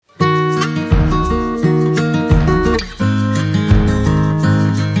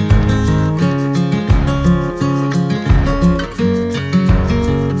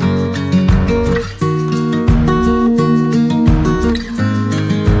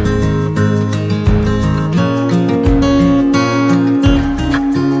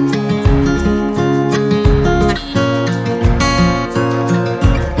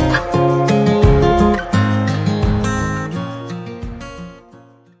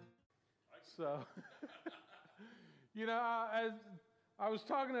So, as I was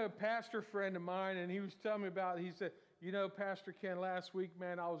talking to a pastor friend of mine, and he was telling me he said, Pastor Ken, last week,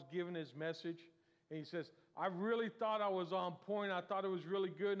 man, I was giving his message, and he says, I really thought I was on point. I thought it was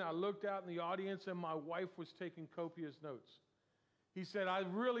really good, and I looked out in the audience, and my wife was taking copious notes. He said, I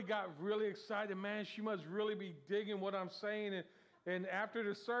really got really excited. Man, she must really be digging what I'm saying. And after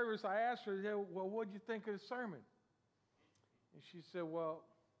the service, I asked her, well, what did you think of the sermon? And she said, well,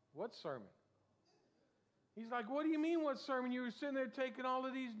 what sermon? He's like, what do you mean, what sermon? You were sitting there taking all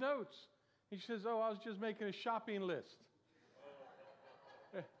of these notes. He says, I was just making a shopping list.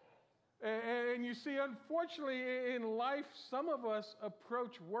 And you see, unfortunately, in life, some of us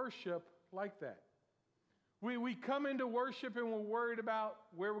approach worship like that. We come into worship and we're worried about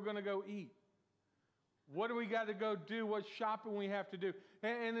where we're going to go eat. What do we got to go do? What shopping we have to do?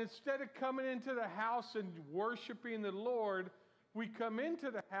 And instead of coming into the house and worshiping the Lord, we come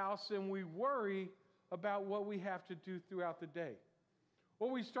into the house and we worry about what we have to do throughout the day. Or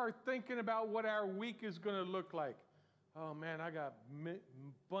we start thinking about what our week is going to look like. Oh, man, I got a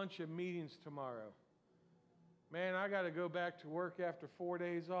bunch of meetings tomorrow. Man, I got to go back to work after 4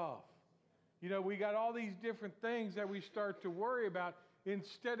 days off. We got all these different things that we start to worry about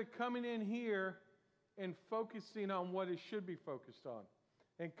instead of coming in here and focusing on what it should be focused on.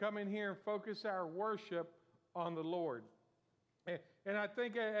 And come in here and focus our worship on the Lord. And I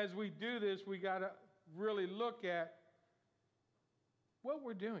think as we do this, we got to really look at what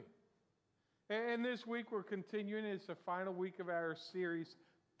we're doing. And this week we're continuing. It's the final week of our series,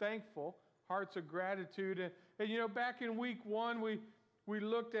 Thankful, Hearts of Gratitude. And back in week 1, we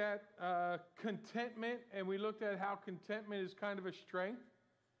looked at contentment, and we looked at how contentment is kind of a strength.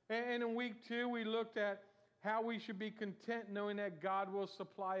 And in week 2, we looked at how we should be content knowing that God will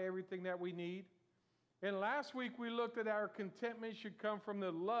supply everything that we need. And last week, we looked at our contentment should come from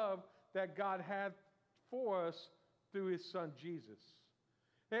the love that God had for us through his son, Jesus.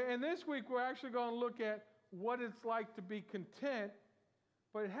 And this week, we're actually going to look at what it's like to be content,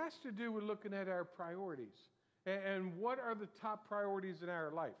 but it has to do with looking at our priorities. And what are the top priorities in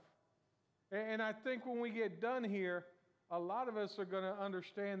our life? And I think when we get done here, a lot of us are going to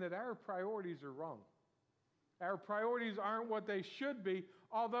understand that our priorities are wrong. Our priorities aren't what they should be,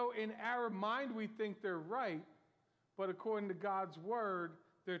 although in our mind we think they're right, but according to God's word,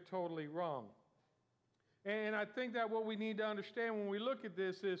 they're totally wrong. And I think that what we need to understand when we look at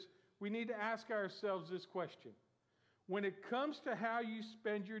this is we need to ask ourselves this question. When it comes to how you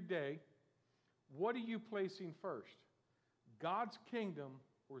spend your day, what are you placing first? God's kingdom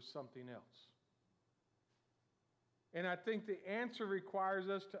or something else? And I think the answer requires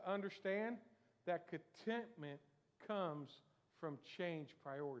us to understand that contentment comes from changed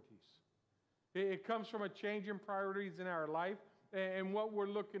priorities. It comes from a change in priorities in our life and what we're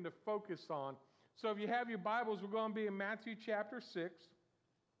looking to focus on. So if you have your Bibles, we're going to be in Matthew chapter 6.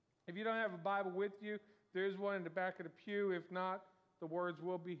 If you don't have a Bible with you, there's one in the back of the pew. If not, the words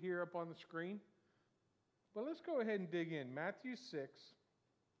will be here up on the screen. But let's go ahead and dig in. Matthew 6,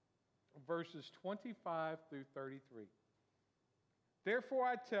 verses 25 through 33. Therefore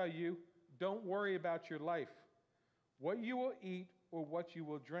I tell you, don't worry about your life, what you will eat or what you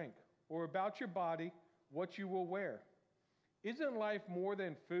will drink, or about your body, what you will wear. Isn't life more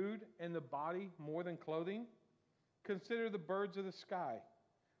than food and the body more than clothing? Consider the birds of the sky.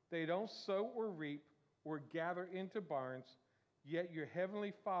 They don't sow or reap or gather into barns, yet your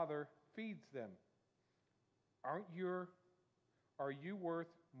heavenly Father feeds them. Are you worth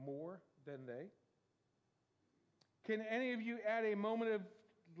more than they? Can any of you add a moment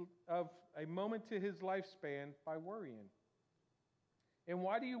to his lifespan by worrying? And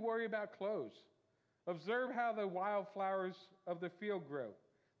why do you worry about clothes? Observe how the wildflowers of the field grow.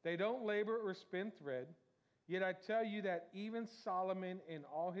 They don't labor or spin thread. Yet I tell you that even Solomon in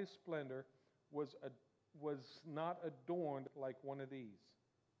all his splendor was not adorned like one of these.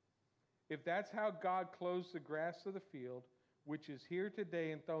 If that's how God clothes the grass of the field, which is here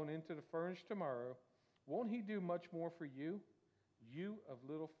today and thrown into the furnace tomorrow, won't he do much more for you, you of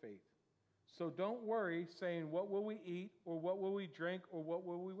little faith? So don't worry, saying, what will we eat, or what will we drink, or what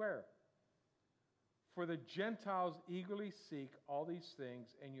will we wear? For the Gentiles eagerly seek all these things,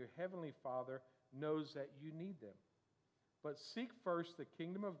 and your heavenly Father knows that you need them. But seek first the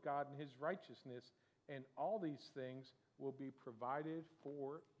kingdom of God and his righteousness, and all these things will be provided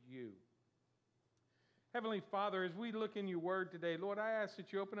for you. Heavenly Father, as we look in your word today, Lord, I ask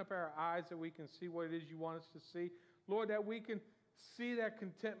that you open up our eyes that we can see what it is you want us to see. Lord, that we can see that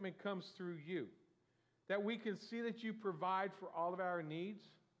contentment comes through you. That we can see that you provide for all of our needs.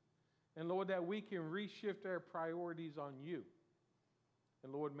 And Lord, that we can reshift our priorities on you. And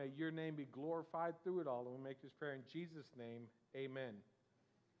And Lord, may your name be glorified through it all. And we make this prayer in Jesus' name, amen.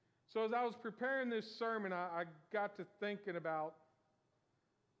 So as I was preparing this sermon, I got to thinking about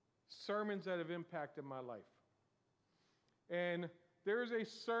sermons that have impacted my life. And there's a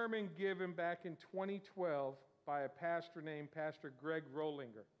sermon given back in 2012 by a pastor named Pastor Greg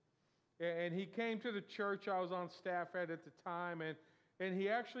Rollinger. And he came to the church I was on staff at the time, and he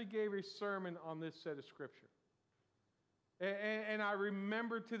actually gave a sermon on this set of Scripture. And I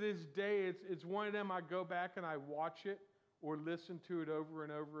remember to this day, it's one of them I go back and I watch it or listen to it over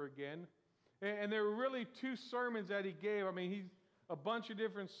and over again. And there were really two sermons that he gave. I mean, he's a bunch of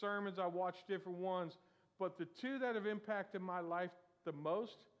different sermons. I watched different ones. But the two that have impacted my life the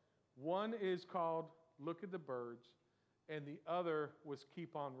most, one is called Look at the Birds, and the other was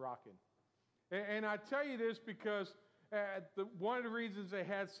Keep on Rocking. And I tell you this because one of the reasons they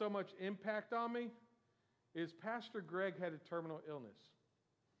had so much impact on me is Pastor Greg had a terminal illness.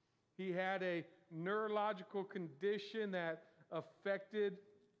 He had a neurological condition that affected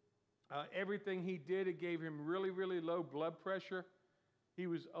everything he did. It gave him really, really low blood pressure. He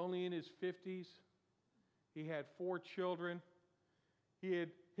was only in his 50s. He had 4 children. Him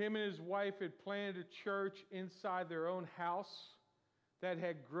and his wife had planted a church inside their own house that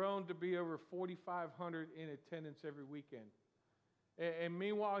had grown to be over 4,500 in attendance every weekend. And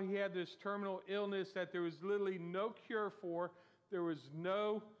meanwhile, he had this terminal illness that there was literally no cure for. There was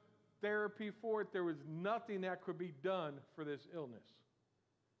no therapy for it. There was nothing that could be done for this illness.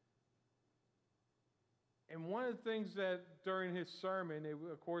 And one of the things that during his sermon,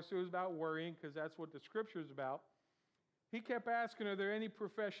 of course, it was about worrying because that's what the Scripture is about. He kept asking, are there any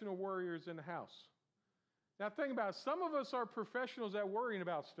professional worriers in the house? Now think about it. Some of us are professionals at worrying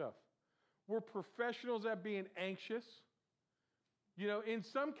about stuff. We're professionals at being anxious. You know, in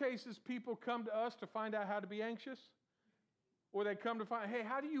some cases, people come to us to find out how to be anxious. Or they come to find, hey,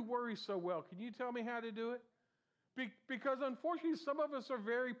 how do you worry so well? Can you tell me how to do it? Because unfortunately, some of us are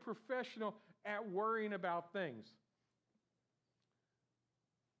very professional at worrying about things.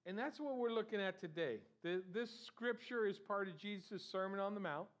 And that's what we're looking at today. This scripture is part of Jesus' Sermon on the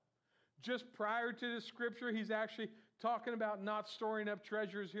Mount. Just prior to the scripture, he's actually talking about not storing up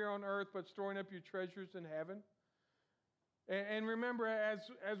treasures here on earth, but storing up your treasures in heaven. And remember, as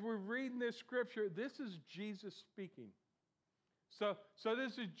we're reading this scripture, this is Jesus speaking. So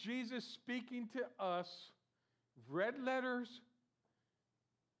this is Jesus speaking to us. Red letters,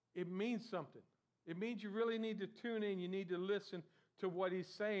 it means something. It means you really need to tune in. You need to listen to what he's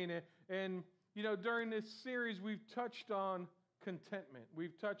saying. And you know, during this series, we've touched on contentment.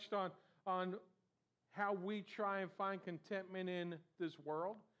 We've touched on how we try and find contentment in this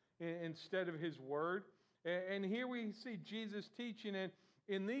world instead of his word. And here we see Jesus teaching, and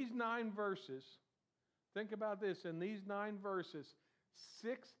in these 9 verses, think about this, in these 9 verses,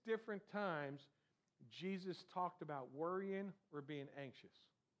 6 different times, Jesus talked about worrying or being anxious.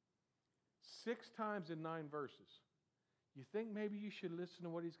 6 times in 9 verses. You think maybe you should listen to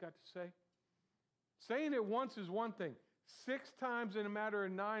what he's got to say? Saying it once is one thing. 6 times in a matter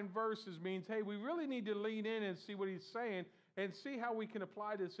of 9 verses means, hey, we really need to lean in and see what he's saying and see how we can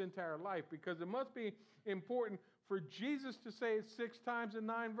apply this into our life, because it must be important for Jesus to say it 6 times in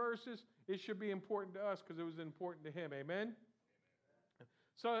 9 verses. It should be important to us because it was important to him. Amen?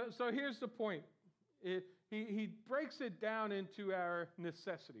 So here's the point. He breaks it down into our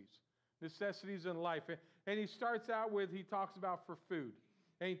necessities in life. And he starts out with, he talks about for food.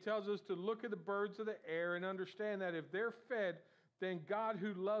 And he tells us to look at the birds of the air and understand that if they're fed, then God,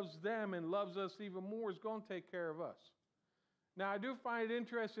 who loves them and loves us even more, is going to take care of us. Now, I do find it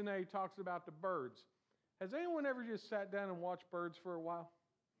interesting that he talks about the birds. Has anyone ever just sat down and watched birds for a while?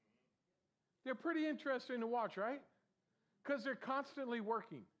 They're pretty interesting to watch, right? Because they're constantly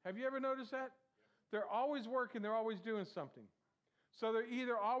working. Have you ever noticed that? They're always working. They're always doing something. So they're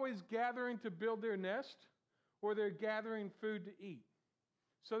either always gathering to build their nest or they're gathering food to eat.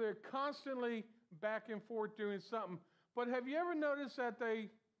 So they're constantly back and forth doing something. But have you ever noticed that they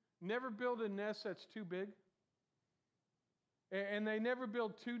never build a nest that's too big? And they never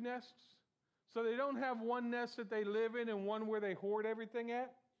build 2 nests? So they don't have one nest that they live in and one where they hoard everything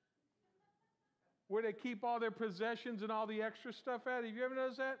at? Where they keep all their possessions and all the extra stuff at? Have you ever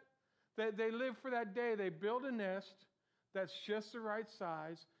noticed that? They live for that day. They build a nest that's just the right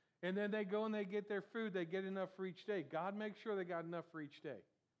size, and then they go and they get their food. They get enough for each day. God makes sure they got enough for each day.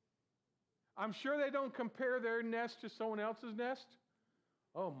 I'm sure they don't compare their nest to someone else's nest.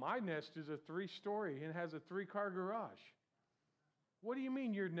 Oh, my nest is a 3-story and has a 3-car garage. What do you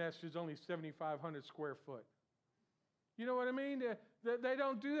mean your nest is only 7,500 square foot? You know what I mean? They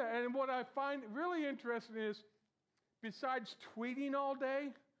don't do that. And what I find really interesting is besides tweeting all day,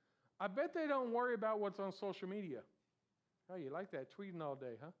 I bet they don't worry about what's on social media. Oh, you like that, tweeting all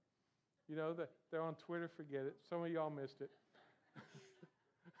day, huh? You know, they're on Twitter, forget it. Some of y'all missed it.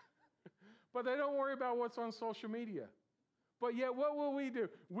 But they don't worry about what's on social media. But yet, what will we do?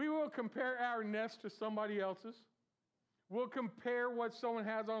 We will compare our nest to somebody else's. We'll compare what someone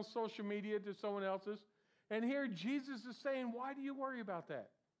has on social media to someone else's. And here Jesus is saying, why do you worry about that?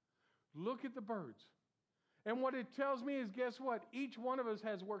 Look at the birds. And what it tells me is, guess what? Each one of us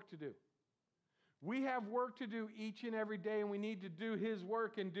has work to do. We have work to do each and every day, and we need to do His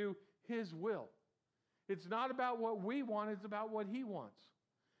work and do His will. It's not about what we want, it's about what He wants.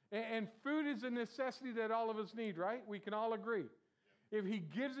 And food is a necessity that all of us need, right? We can all agree. If He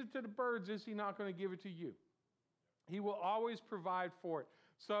gives it to the birds, is He not going to give it to you? He will always provide for it.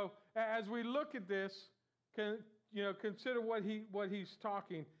 So as we look at this, consider what He's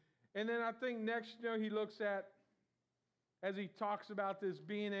talking. And then I think next, He looks at, as He talks about this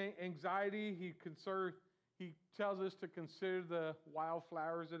being anxiety, He tells us to consider the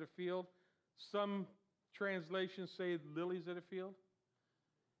wildflowers of the field. Some translations say lilies of the field.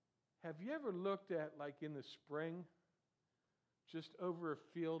 Have you ever looked at, like in the spring, just over a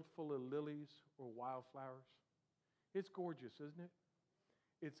field full of lilies or wildflowers? It's gorgeous, isn't it?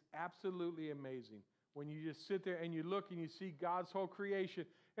 It's absolutely amazing when you just sit there and you look and you see God's whole creation.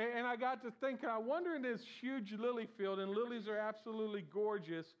 And I got to thinking, I wonder in this huge lily field, and lilies are absolutely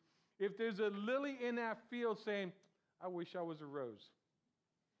gorgeous, if there's a lily in that field saying, I wish I was a rose.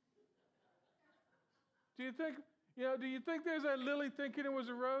 Do you think there's a lily thinking it was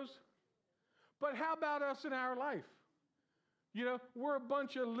a rose? But how about us in our life? We're a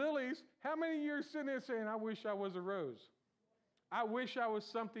bunch of lilies. How many of you are sitting there saying, I wish I was a rose? I wish I was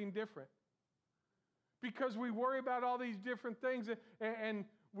something different. Because we worry about all these different things, and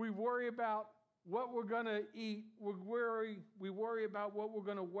we worry about what we're going to eat. We worry about what we're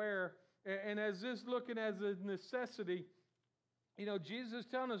going to wear. And as this looking as a necessity, Jesus is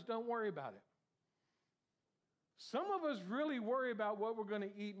telling us, don't worry about it. Some of us really worry about what we're going to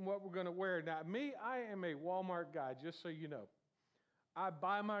eat and what we're going to wear. Now, me, I am a Walmart guy, just so you know. I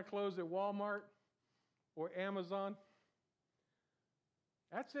buy my clothes at Walmart or Amazon.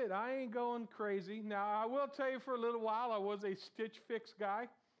 That's it. I ain't going crazy. Now, I will tell you, for a little while, I was a Stitch Fix guy.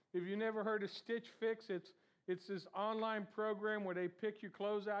 If you never heard of Stitch Fix, it's this online program where they pick your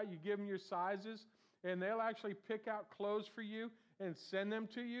clothes out, you give them your sizes, and they'll actually pick out clothes for you and send them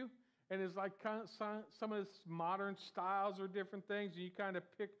to you. And it's like kind of some of this modern styles or different things, and you kind of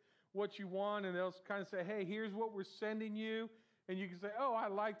pick what you want, and they'll kind of say, hey, here's what we're sending you. And you can say, oh, I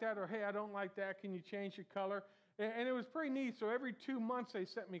like that, or hey, I don't like that. Can you change your color? And it was pretty neat. So every 2 months, they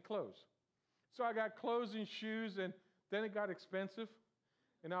sent me clothes. So I got clothes and shoes, and then it got expensive.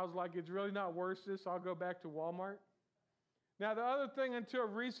 And I was like, it's really not worth this. I'll go back to Walmart. Now, the other thing, until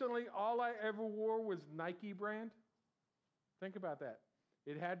recently, all I ever wore was Nike brand. Think about that.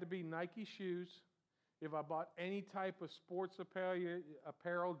 It had to be Nike shoes. If I bought any type of sports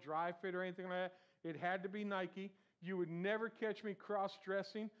apparel, dry fit or anything like that, it had to be Nike. You would never catch me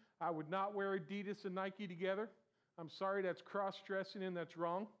cross-dressing. I would not wear Adidas and Nike together. I'm sorry, that's cross-dressing and that's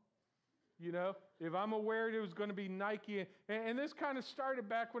wrong. If I'm aware it was going to be Nike. And this kind of started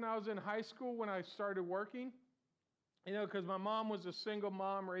back when I was in high school when I started working. Because my mom was a single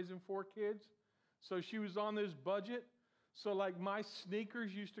mom raising 4 kids. So she was on this budget. So like my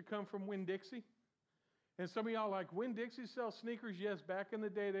sneakers used to come from Winn-Dixie. And some of y'all like, Winn-Dixie sells sneakers? Yes, back in the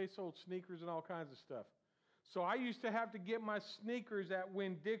day they sold sneakers and all kinds of stuff. So I used to have to get my sneakers at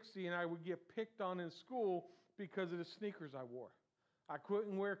Winn-Dixie, and I would get picked on in school because of the sneakers I wore. I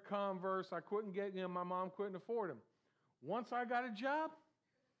couldn't wear Converse. I couldn't get, my mom couldn't afford them. Once I got a job,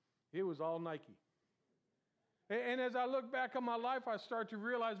 it was all Nike. And as I look back on my life, I start to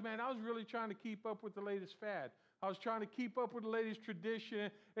realize, man, I was really trying to keep up with the latest fad. I was trying to keep up with the latest tradition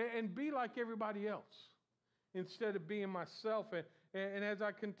and be like everybody else instead of being myself. And as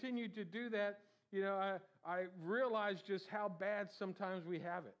I continued to do that, I realized just how bad sometimes we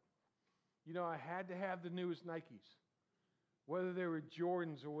have it. I had to have the newest Nikes. Whether they were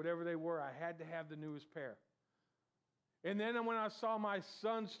Jordans or whatever they were, I had to have the newest pair. And then when I saw my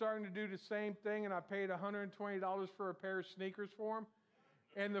son starting to do the same thing, and I paid $120 for a pair of sneakers for him,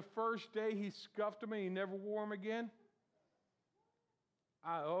 and the first day he scuffed them and he never wore them again.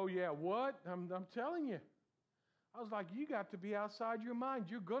 Oh yeah, what? I'm telling you. I was like, you got to be outside your mind.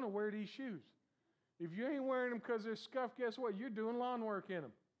 You're going to wear these shoes. If you ain't wearing them because they're scuffed, guess what? You're doing lawn work in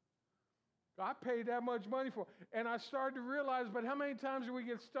them. I paid that much money for it. And I started to realize, but how many times do we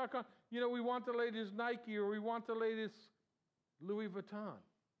get stuck on, we want the latest Nike or we want the latest Louis Vuitton.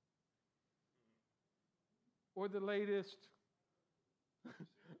 or the latest,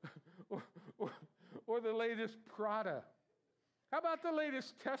 or, or, or the latest Prada? How about the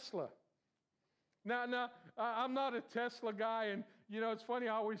latest Tesla? Now, I'm not a Tesla guy, and, it's funny,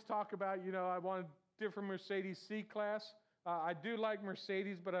 I always talk about, I want a different Mercedes C-Class. I do like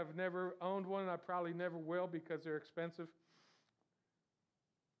Mercedes, but I've never owned one, and I probably never will because they're expensive.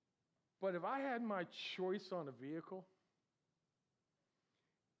 But if I had my choice on a vehicle,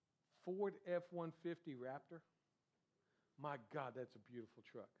 Ford F-150 Raptor, my God, that's a beautiful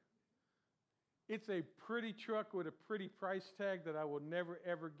truck. It's a pretty truck with a pretty price tag that I will never,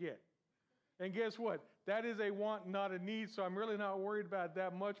 ever get. And guess what? That is a want, not a need, so I'm really not worried about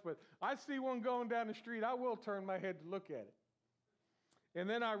that much. But I see one going down the street, I will turn my head to look at it. And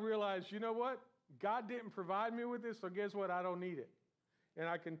then I realize, you know what? God didn't provide me with this, so guess what? I don't need it. And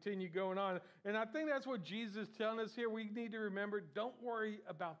I continue going on. And I think that's what Jesus is telling us here. We need to remember, don't worry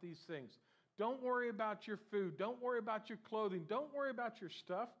about these things. Don't worry about your food. Don't worry about your clothing. Don't worry about your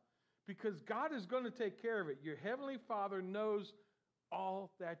stuff, because God is going to take care of it. Your Heavenly Father knows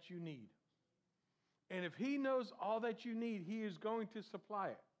all that you need. And if He knows all that you need, He is going to supply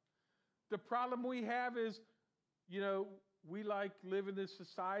it. The problem we have is, we live in this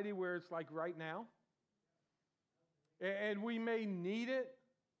society where it's like right now. And we may need it.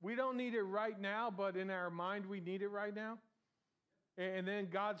 We don't need it right now, but in our mind, we need it right now. And then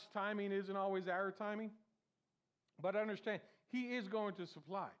God's timing isn't always our timing. But understand, He is going to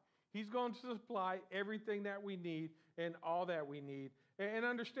supply. He's going to supply everything that we need and all that we need. And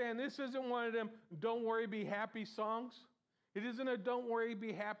understand, this isn't one of them don't worry, be happy songs. It isn't a don't worry,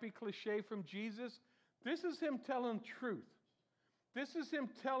 be happy cliche from Jesus. This is Him telling truth. This is Him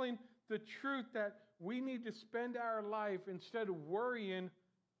telling the truth that we need to spend our life, instead of worrying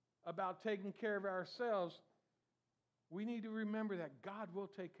about taking care of ourselves, we need to remember that God will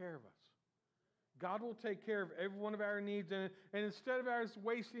take care of us. God will take care of every one of our needs. And instead of us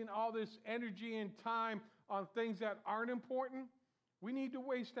wasting all this energy and time on things that aren't important, we need to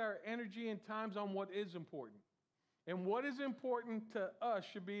waste our energy and times on what is important. And what is important to us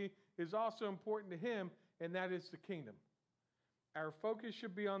is also important to Him, and that is the kingdom. Our focus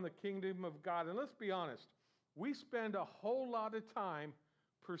should be on the kingdom of God. And let's be honest, we spend a whole lot of time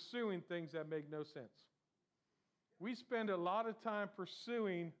pursuing things that make no sense. We spend a lot of time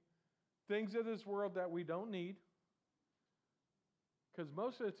pursuing things of this world that we don't need, because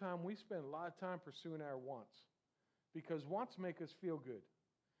most of the time we spend a lot of time pursuing our wants, because wants make us feel good.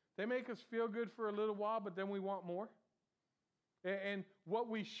 They make us feel good for a little while, but then we want more. And what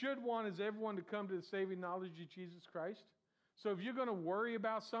we should want is everyone to come to the saving knowledge of Jesus Christ. So if you're going to worry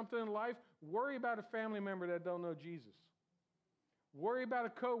about something in life, worry about a family member that don't know Jesus. Worry about a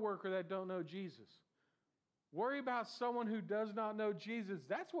coworker that don't know Jesus. Worry about someone who does not know Jesus.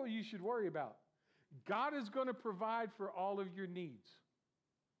 That's what you should worry about. God is going to provide for all of your needs.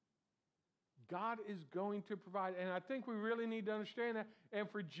 God is going to provide. And I think we really need to understand that.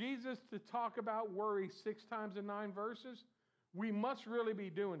 And for Jesus to talk about worry 6 times in 9 verses, we must really be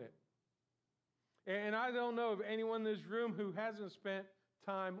doing it. And I don't know of anyone in this room who hasn't spent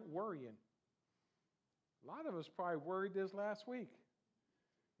time worrying. A lot of us probably worried this last week.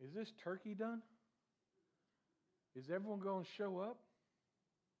 Is this turkey done? Is everyone going to show up?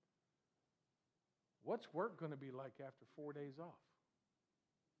 What's work going to be like after 4 days off?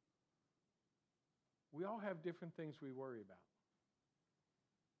 We all have different things we worry about.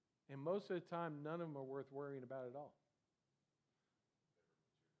 And most of the time, none of them are worth worrying about at all.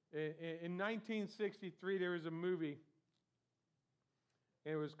 In 1963, there was a movie,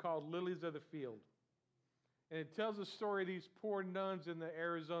 and it was called Lilies of the Field. And it tells the story of these poor nuns in the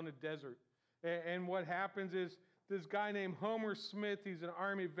Arizona desert. And what happens is this guy named Homer Smith, he's an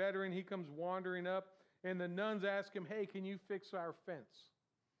Army veteran, he comes wandering up, and the nuns ask him, hey, can you fix our fence?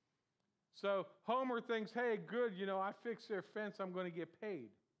 So Homer thinks, hey, good, I fixed their fence, I'm going to get paid.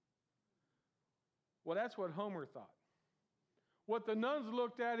 Well, that's what Homer thought. What the nuns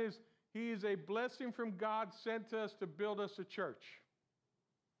looked at is, he is a blessing from God sent to us to build us a church.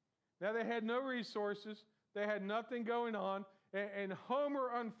 Now, they had no resources. They had nothing going on. And Homer,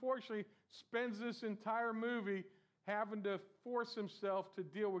 unfortunately, spends this entire movie having to force himself to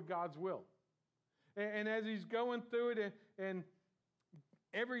deal with God's will. And as he's going through it, and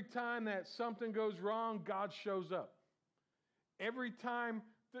every time that something goes wrong, God shows up. Every time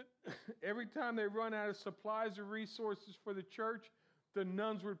they run out of supplies or resources for the church, the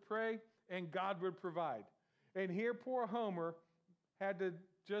nuns would pray and God would provide. And here poor Homer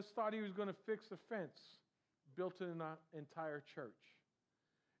just thought he was going to fix the fence, built an entire church.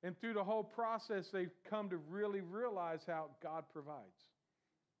 And through the whole process, they've come to really realize how God provides.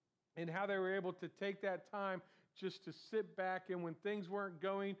 and how they were able to take that time just to sit back, and when things weren't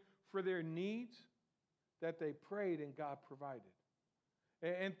going for their needs, that they prayed and God provided.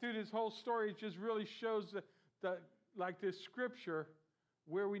 And through this whole story, it just really shows like this scripture,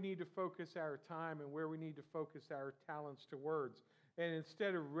 where we need to focus our time and where we need to focus our talents towards. And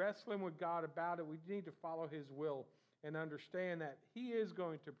instead of wrestling with God about it, we need to follow His will and understand that He is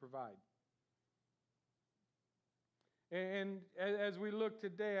going to provide. And as we look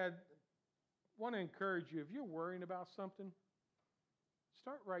today, I want to encourage you, if you're worrying about something,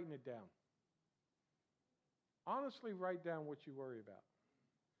 start writing it down. Honestly, write down what you worry about.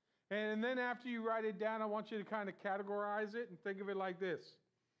 And then after you write it down, I want you to kind of categorize it and think of it like this.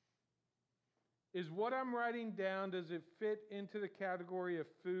 Is what I'm writing down, does it fit into the category of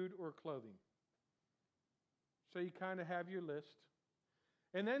food or clothing? So you kind of have your list.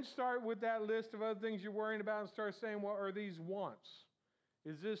 And then start with that list of other things you're worrying about and start saying, well, are these wants?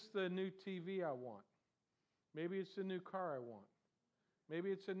 Is this the new TV I want? Maybe it's the new car I want. Maybe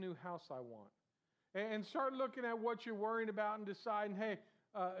it's a new house I want. And start looking at what you're worrying about and deciding, hey,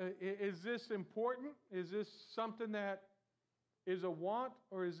 is this important? Is this something that is a want,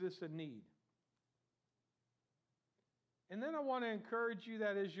 or is this a need? And then I want to encourage you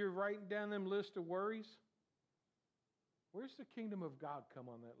that as you're writing down them list of worries, where's the kingdom of God come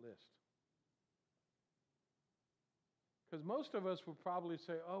on that list? Because most of us would probably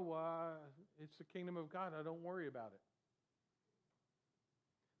say, oh, well, it's the kingdom of God. I don't worry about it.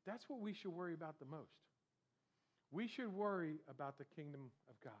 That's what we should worry about the most. We should worry about the kingdom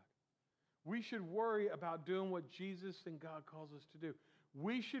of God. We should worry about doing what Jesus and God calls us to do.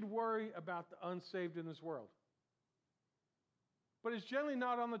 We should worry about the unsaved in this world. But it's generally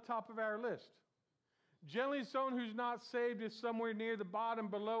not on the top of our list. Generally, someone who's not saved is somewhere near the bottom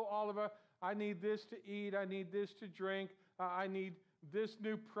below all of us. I need this to eat. I need this to drink. I need this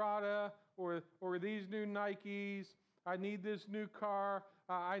new Prada or these new Nikes. I need this new car.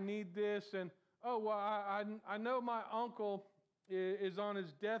 I need this. And, oh, well, I know my uncle is on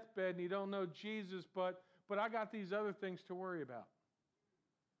his deathbed and he don't know Jesus, but I got these other things to worry about.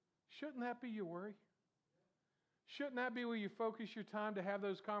 Shouldn't that be your worry? Shouldn't that be where you focus your time to have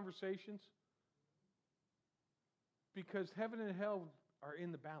those conversations? Because heaven and hell are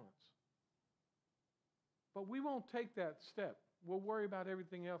in the balance. But we won't take that step. We'll worry about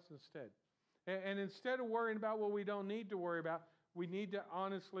everything else instead. And instead of worrying about what we don't need to worry about, we need to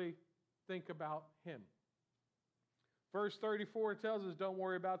honestly think about Him. Verse 34 tells us, don't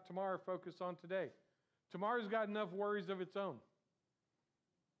worry about tomorrow, focus on today. Tomorrow's got enough worries of its own.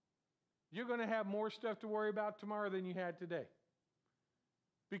 You're going to have more stuff to worry about tomorrow than you had today.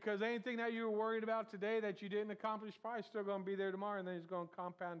 Because anything that you were worried about today that you didn't accomplish, probably still going to be there tomorrow, and then it's going to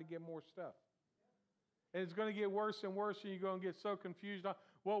compound to get more stuff. And it's going to get worse and worse, and you're going to get so confused on,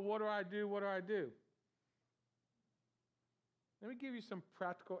 well, what do I do? What do I do? Let me give you some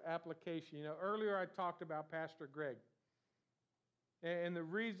practical application. You know, earlier I talked about Pastor Greg. And the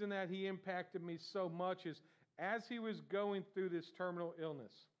reason that he impacted me so much is as he was going through this terminal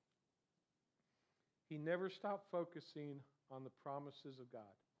illness, he never stopped focusing on the promises of God.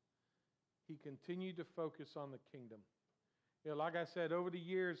 He continued to focus on the kingdom. You know, like I said, over the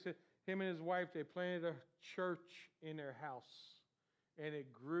years, him and his wife, they planted a church in their house. And it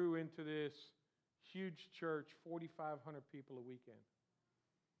grew into this huge church, 4,500 people a weekend.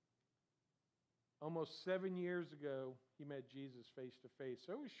 Almost 7 years ago, he met Jesus face to face.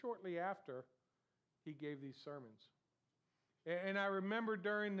 So it was shortly after he gave these sermons. And I remember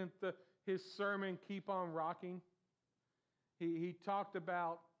during his sermon, Keep On Rocking, he talked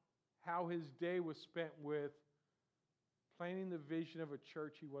about how his day was spent with planning the vision of a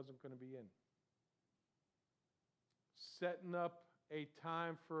church he wasn't going to be in. Setting up a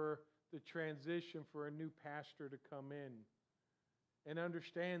time for the transition for a new pastor to come in. And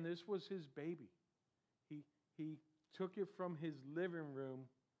understand this was his baby. He took it from his living room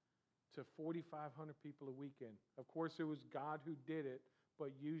to 4,500 people a weekend. Of course, it was God who did it, but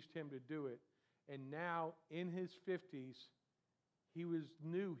used him to do it. And now, in his 50s, he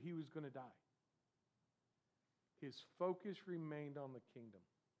knew he was going to die. His focus remained on the kingdom.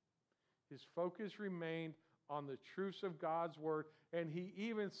 His focus remained on the truths of God's word. And he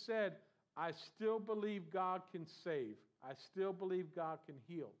even said, I still believe God can save. I still believe God can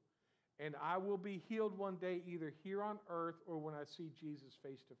heal. And I will be healed one day either here on earth or when I see Jesus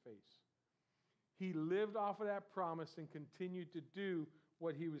face to face. He lived off of that promise and continued to do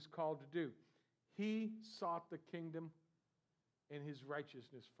what he was called to do. He sought the kingdom and his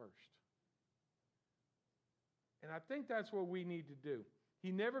righteousness first. And I think that's what we need to do.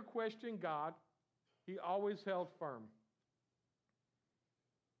 He never questioned God. He always held firm.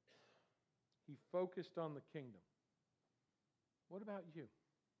 He focused on the kingdom. What about you?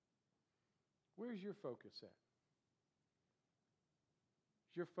 Where's your focus at?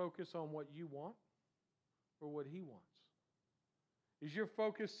 Is your focus on what you want or what he wants? Is your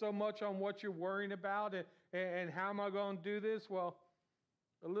focus so much on what you're worrying about and how am I going to do this? Well,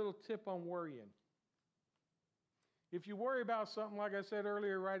 a little tip on worrying. If you worry about something, like I said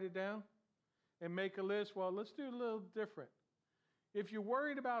earlier, write it down and make a list. Well, let's do a little different. If you're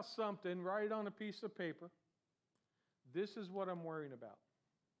worried about something, write it on a piece of paper. This is what I'm worrying about.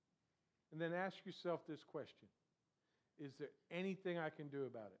 And then ask yourself this question. Is there anything I can do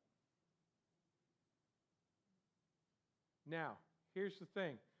about it? Now, here's the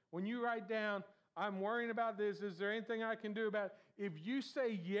thing. When you write down, I'm worrying about this, is there anything I can do about it? If you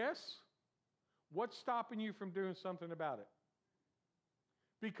say yes, what's stopping you from doing something about it?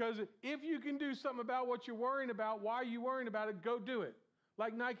 Because if you can do something about what you're worrying about, why are you worrying about it? Go do it.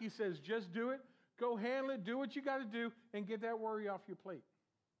 Like Nike says, just do it. Go handle it. Do what you got to do and get that worry off your plate.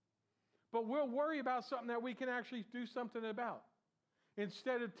 But we'll worry about something that we can actually do something about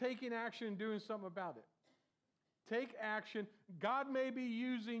instead of taking action and doing something about it. Take action. God may be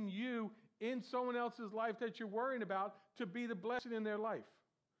using you in someone else's life that you're worrying about to be the blessing in their life.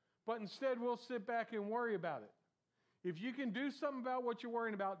 But instead, we'll sit back and worry about it. If you can do something about what you're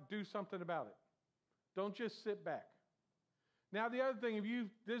worrying about, do something about it. Don't just sit back. Now, the other thing,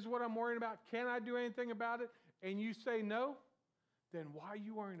 this is what I'm worrying about, can I do anything about it? And you say no, then why are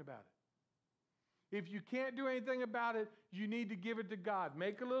you worrying about it? If you can't do anything about it, you need to give it to God.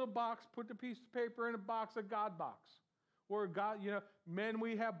 Make a little box, put the piece of paper in a box, a God box. Or God, men,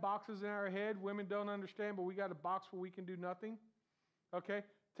 we have boxes in our head. Women don't understand, but we got a box where we can do nothing. Okay?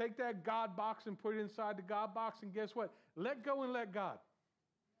 Take that God box and put it inside the God box, and guess what? Let go and let God.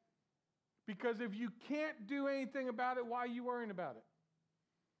 Because if you can't do anything about it, why are you worrying about it?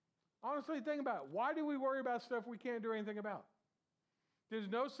 Honestly, think about it. Why do we worry about stuff we can't do anything about? There's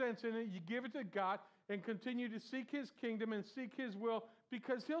no sense in it. You give it to God and continue to seek his kingdom and seek his will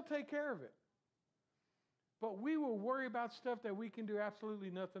because he'll take care of it. But we will worry about stuff that we can do absolutely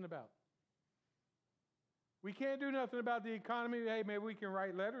nothing about. We can't do nothing about the economy. Hey, maybe we can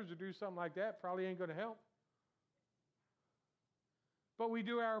write letters or do something like that. Probably ain't going to help. But we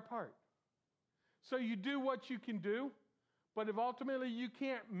do our part. So you do what you can do, but if ultimately you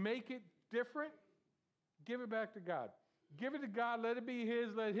can't make it different, give it back to God. Give it to God. Let it be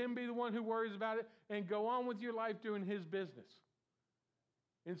his. Let him be the one who worries about it, and go on with your life doing his business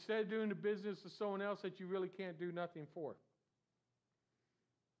instead of doing the business of someone else that you really can't do nothing for.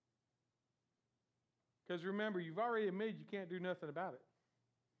 Because remember, you've already admitted you can't do nothing about it.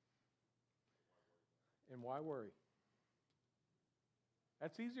 And why worry?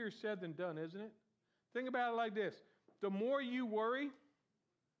 That's easier said than done, isn't it? Think about it like this. The more you worry,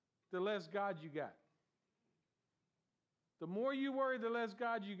 the less God you got. The more you worry, the less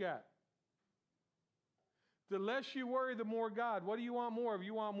God you got. The less you worry, the more God. What do you want more of?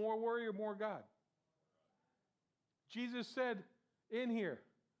 You want more worry or more God? Jesus said in here,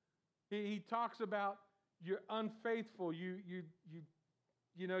 he talks about you're unfaithful. You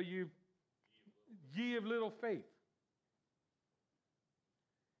ye of little faith.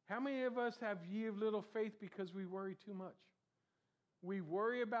 How many of us have ye of little faith because we worry too much? We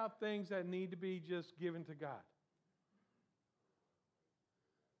worry about things that need to be just given to God.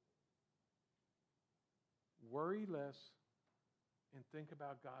 Worry less and think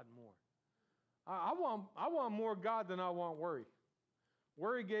about God more. I want more God than I want worry.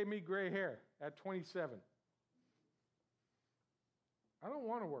 Worry gave me gray hair at 27. I don't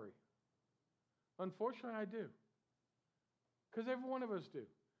want to worry. Unfortunately, I do. Because every one of us do.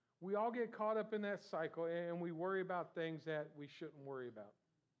 We all get caught up in that cycle and we worry about things that we shouldn't worry about.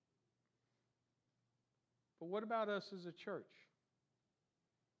 But what about us as a church?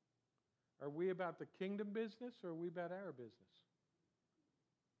 Are we about the kingdom business or are we about our business?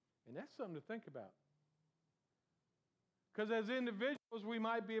 And that's something to think about. Because as individuals, we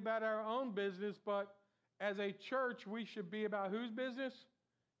might be about our own business, but as a church, we should be about whose business?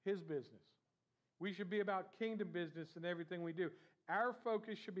 His business. We should be about kingdom business in everything we do. Our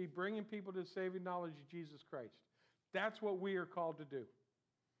focus should be bringing people to the saving knowledge of Jesus Christ. That's what we are called to do.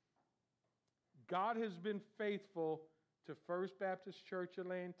 God has been faithful to First Baptist Church of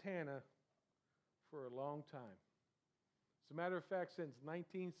Lantana for a long time. As a matter of fact, since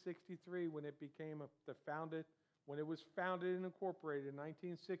 1963, when it was founded and incorporated in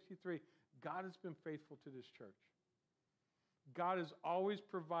 1963, God has been faithful to this church. God has always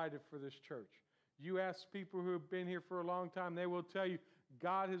provided for this church. You ask people who have been here for a long time, they will tell you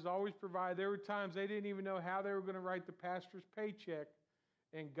God has always provided. There were times they didn't even know how they were going to write the pastor's paycheck,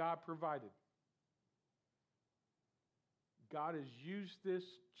 and God provided. God has used this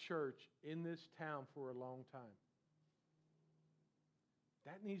church in this town for a long time.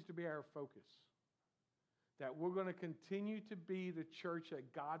 That needs to be our focus. That we're going to continue to be the church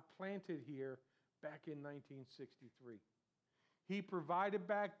that God planted here back in 1963. He provided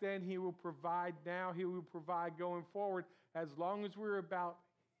back then. He will provide now. He will provide going forward as long as we're about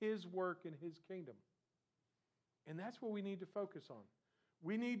His work and His kingdom. And that's what we need to focus on.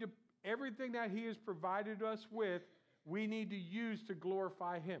 We need to, everything that He has provided us with, we need to use to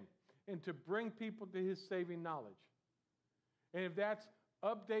glorify Him and to bring people to His saving knowledge. And if that's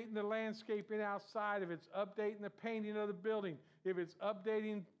updating the landscaping outside, if it's updating the painting of the building, if it's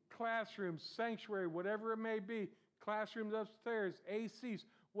updating classrooms, sanctuary, whatever it may be, classrooms upstairs, ACs,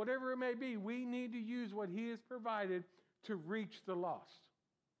 whatever it may be, we need to use what He has provided to reach the lost.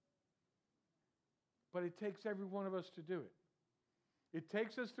 But it takes every one of us to do it. It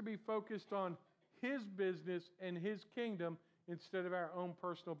takes us to be focused on His business and His kingdom instead of our own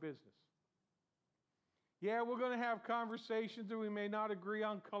personal business. Yeah, we're going to have conversations and we may not agree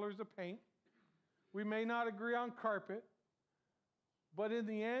on colors of paint. We may not agree on carpet. But in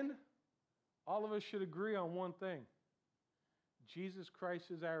the end, all of us should agree on one thing. Jesus Christ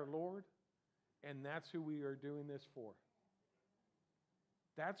is our Lord, and that's who we are doing this for.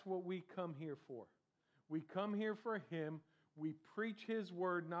 That's what we come here for. We come here for Him. We preach His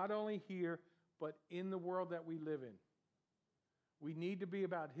word not only here, but in the world that we live in. We need to be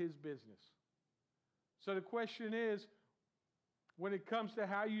about His business. So the question is, when it comes to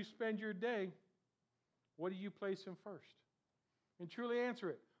how you spend your day, what are you placing first? And truly answer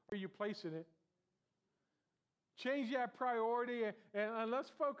it. Are you placing it? Change that priority and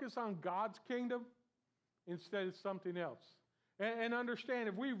let's focus on God's kingdom instead of something else. And understand,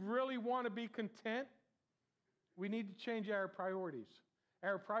 if we really want to be content, we need to change our priorities.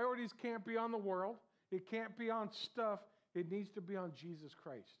 Our priorities can't be on the world. It can't be on stuff. It needs to be on Jesus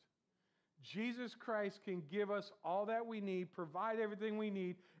Christ. Jesus Christ can give us all that we need, provide everything we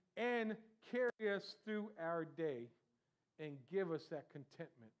need, and carry us through our day and give us that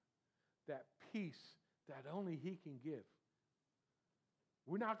contentment, that peace that only He can give.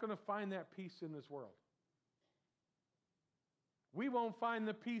 We're not going to find that peace in this world. We won't find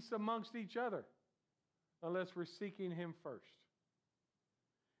the peace amongst each other unless we're seeking Him first.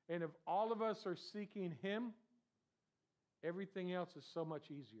 And if all of us are seeking Him, everything else is so much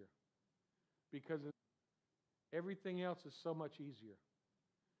easier. Because everything else is so much easier.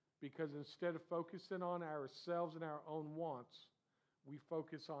 Because instead of focusing on ourselves and our own wants, we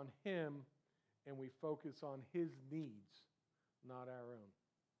focus on Him and we focus on His needs, not our own.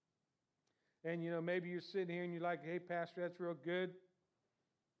 And maybe you're sitting here and you're like, hey, Pastor, that's real good.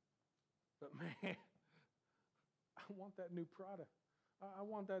 But man, I want that new Prada. I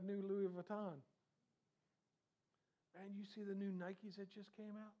want that new Louis Vuitton. Man, you see the new Nikes that just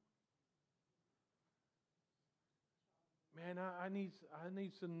came out? Man, I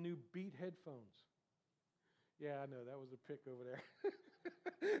need some new Beat headphones. Yeah, I know, that was a pick over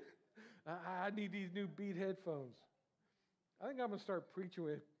there. I need these new Beat headphones. I think I'm going to start preaching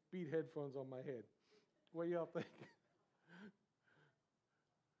with Beat headphones on my head. What y'all think?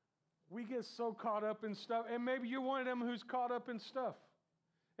 We get so caught up in stuff, and maybe you're one of them who's caught up in stuff.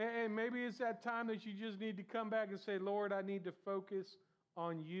 And maybe it's that time that you just need to come back and say, Lord, I need to focus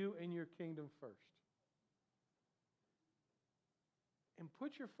on You and Your kingdom first. And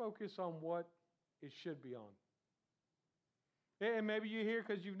put your focus on what it should be on. And maybe you're here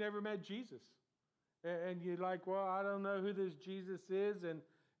because you've never met Jesus. And you're like, well, I don't know who this Jesus is, and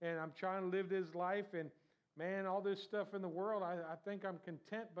I'm trying to live this life, and man, all this stuff in the world, I think I'm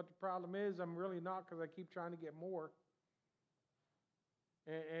content, but the problem is I'm really not because I keep trying to get more.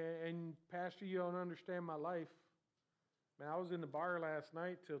 And Pastor, you don't understand my life. Man, I was in the bar last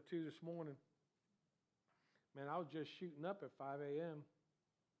night till 2 this morning. Man, I was just shooting up at 5 a.m.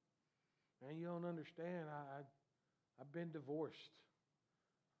 Man, you don't understand. I've been divorced.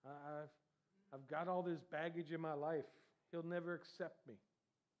 I've got all this baggage in my life. He'll never accept me.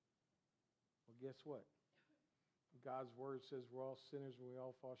 Well, guess what? God's word says we're all sinners and we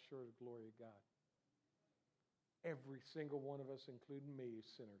all fall short of the glory of God. Every single one of us, including me, is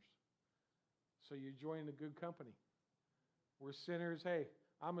sinners. So you're joining a good company. We're sinners. Hey,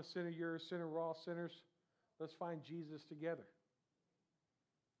 I'm a sinner, you're a sinner, we're all sinners. Let's find Jesus together.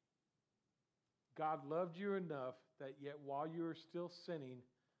 God loved you enough that yet while you were still sinning,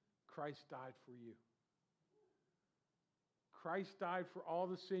 Christ died for you. Christ died for all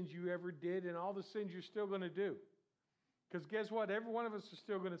the sins you ever did and all the sins you're still going to do. Because guess what? Every one of us is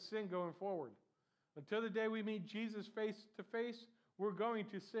still going to sin going forward. Until the day we meet Jesus face to face, we're going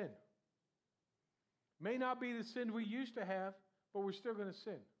to sin. May not be the sin we used to have, but we're still going to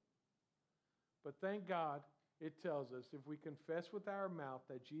sin. But thank God, it tells us if we confess with our mouth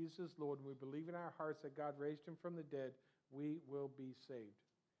that Jesus is Lord and we believe in our hearts that God raised him from the dead, we will be saved.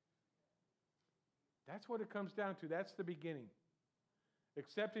 That's what it comes down to. That's the beginning.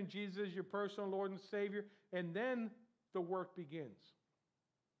 Accepting Jesus as your personal Lord and Savior, and then the work begins.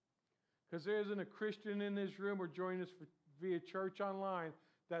 Because there isn't a Christian in this room or joining us via church online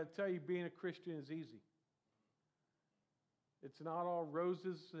that'll tell you being a Christian is easy. It's not all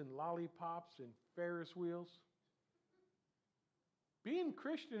roses and lollipops and Ferris wheels. Being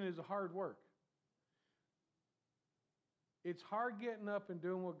Christian is hard work. It's hard getting up and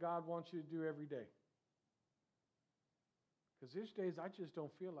doing what God wants you to do every day. Because there's days I just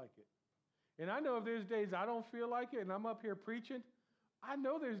don't feel like it. And I know if there's days I don't feel like it and I'm up here preaching, I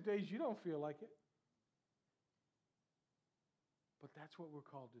know there's days you don't feel like it. But that's what we're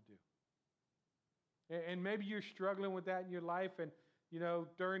called to do. And maybe you're struggling with that in your life, and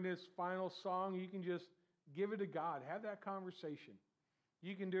during this final song, you can just give it to God. Have that conversation.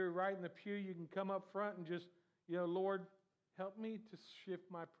 You can do it right in the pew. You can come up front and just, Lord, help me to shift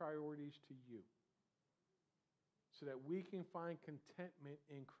my priorities to you so that we can find contentment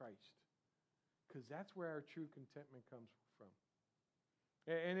in Christ. Because that's where our true contentment comes from.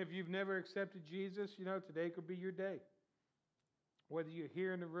 And if you've never accepted Jesus, today could be your day. Whether you're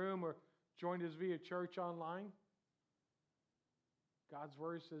here in the room or joined us via church online, God's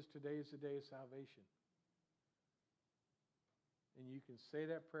word says today is the day of salvation. And you can say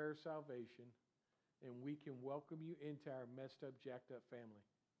that prayer of salvation, and we can welcome you into our messed up, jacked up family.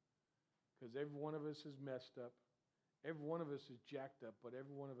 Because every one of us is messed up. Every one of us is jacked up, but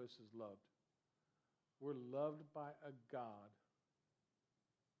every one of us is loved. We're loved by a God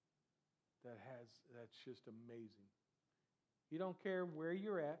that's just amazing. He don't care where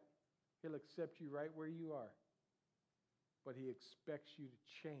you're at. He'll accept you right where you are. But he expects you to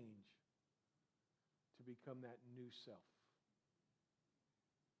change to become that new self.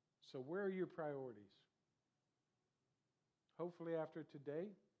 So where are your priorities? Hopefully after today,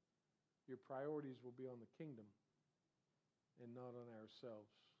 your priorities will be on the kingdom and not on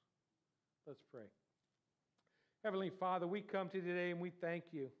ourselves. Let's pray. Heavenly Father, we come to you today and we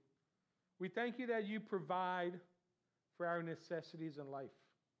thank you. We thank you that you provide for our necessities in life.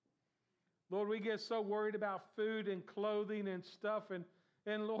 Lord, we get so worried about food and clothing and stuff, and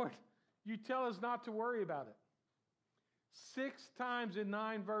Lord, you tell us not to worry about it. 6 times in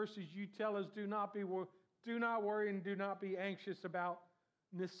 9 verses, you tell us do not worry and do not be anxious about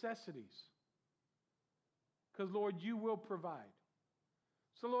necessities. Because, Lord, you will provide.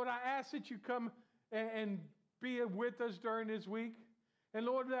 So, Lord, I ask that you come and be with us during this week. And,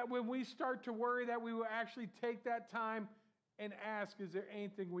 Lord, that when we start to worry, that we will actually take that time and ask, is there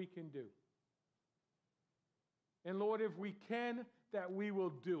anything we can do? And, Lord, if we can, that we will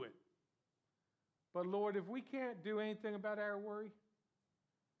do it. But, Lord, if we can't do anything about our worry,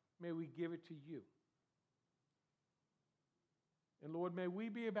 may we give it to you. And, Lord, may we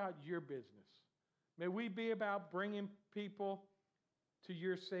be about your business. May we be about bringing people to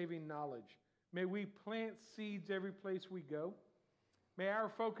your saving knowledge. May we plant seeds every place we go. May our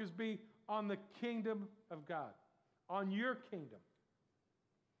focus be on the kingdom of God, on your kingdom.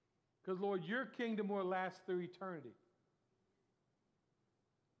 Because, Lord, your kingdom will last through eternity.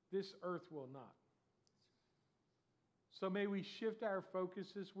 This earth will not. So may we shift our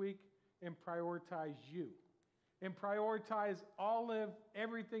focus this week and prioritize you. And prioritize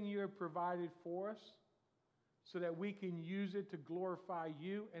everything you have provided for us so that we can use it to glorify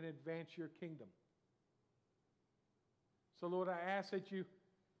you and advance your kingdom. So, Lord, I ask that you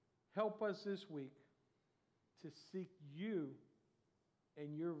help us this week to seek you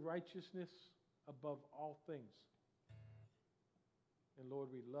and your righteousness above all things. And,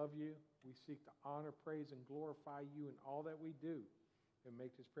 Lord, we love you. We seek to honor, praise, and glorify you in all that we do. And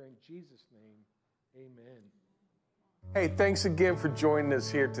make this prayer in Jesus' name. Amen. Hey, thanks again for joining us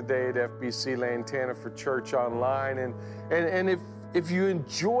here today at FBC Lantana for Church Online. And if you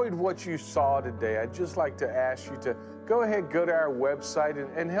enjoyed what you saw today, I'd just like to ask you to go to our website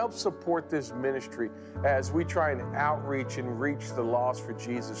and help support this ministry as we try and outreach and reach the lost for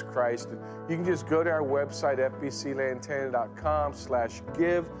Jesus Christ. And you can just go to our website,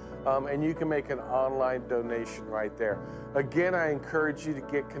 fbclantana.com/give, and you can make an online donation right there. Again, I encourage you to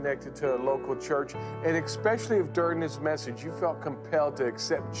get connected to a local church, and especially if during this message you felt compelled to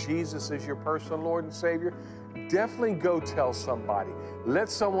accept Jesus as your personal Lord and Savior, definitely go tell somebody. Let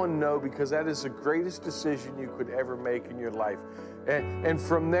someone know, because that is the greatest decision you could ever make in your life. And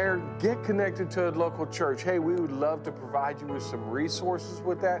from there, get connected to a local church. Hey, we would love to provide you with some resources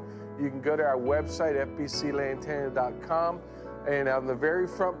with that. You can go to our website, fbclantana.com, and on the very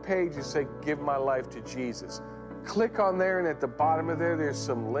front page, you say, Give My Life to Jesus. Click on there, and at the bottom of there, there's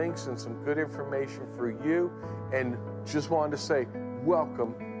some links and some good information for you. And just wanted to say,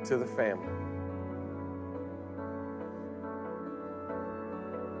 welcome to the family.